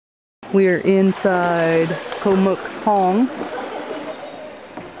We are inside Koh Muk Hong.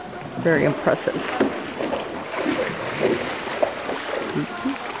 Very impressive.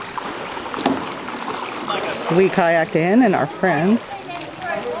 We kayaked in and our friends.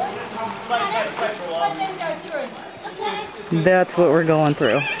 That's what we're going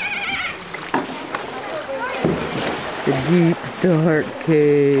through. The deep, dark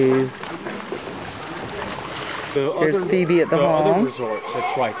cave. There's Phoebe at the Hong. other resort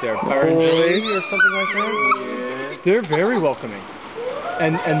that's right there, Byron Bay or something like that. Yeah. They're very welcoming,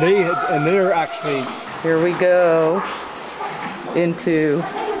 and they're actually. Here we go into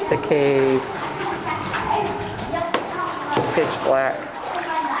the cave. Pitch black.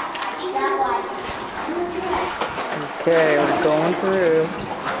 Okay, we're going through.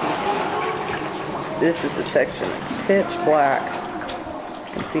 This is the section that's pitch black.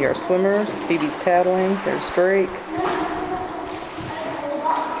 You can see our swimmers. Phoebe's paddling. There's Drake.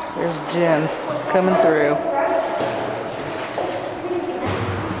 There's Jen coming through.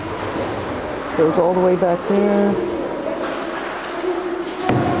 Goes all the way back there.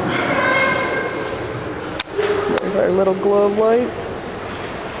 There's our little globe light.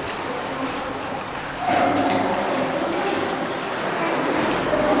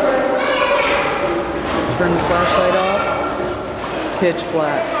 Turn the flashlight off. Pitch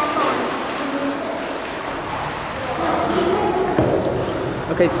black.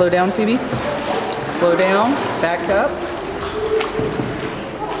 Okay, slow down, Phoebe. Slow down. Back up.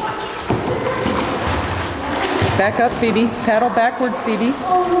 Back up, Phoebe. Paddle backwards, Phoebe.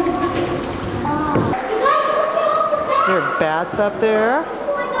 There are bats up there. Oh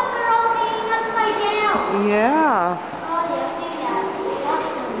my God, they're all hanging upside down. Yeah. Oh, yeah, see that. It's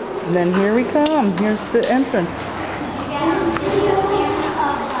awesome. And then here we come. Here's the entrance.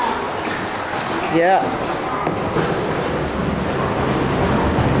 Yes.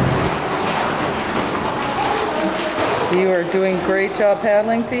 You are doing a great job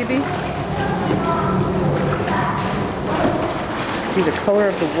paddling, Phoebe. See, the color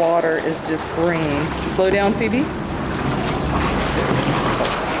of the water is just green. Slow down, Phoebe.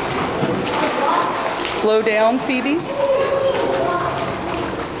 Slow down, Phoebe.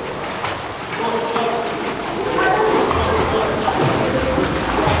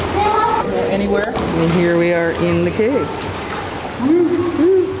 Anywhere. And here we are in the cave.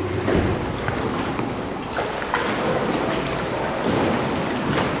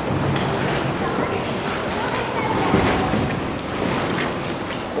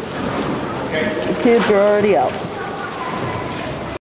 The kids are already out.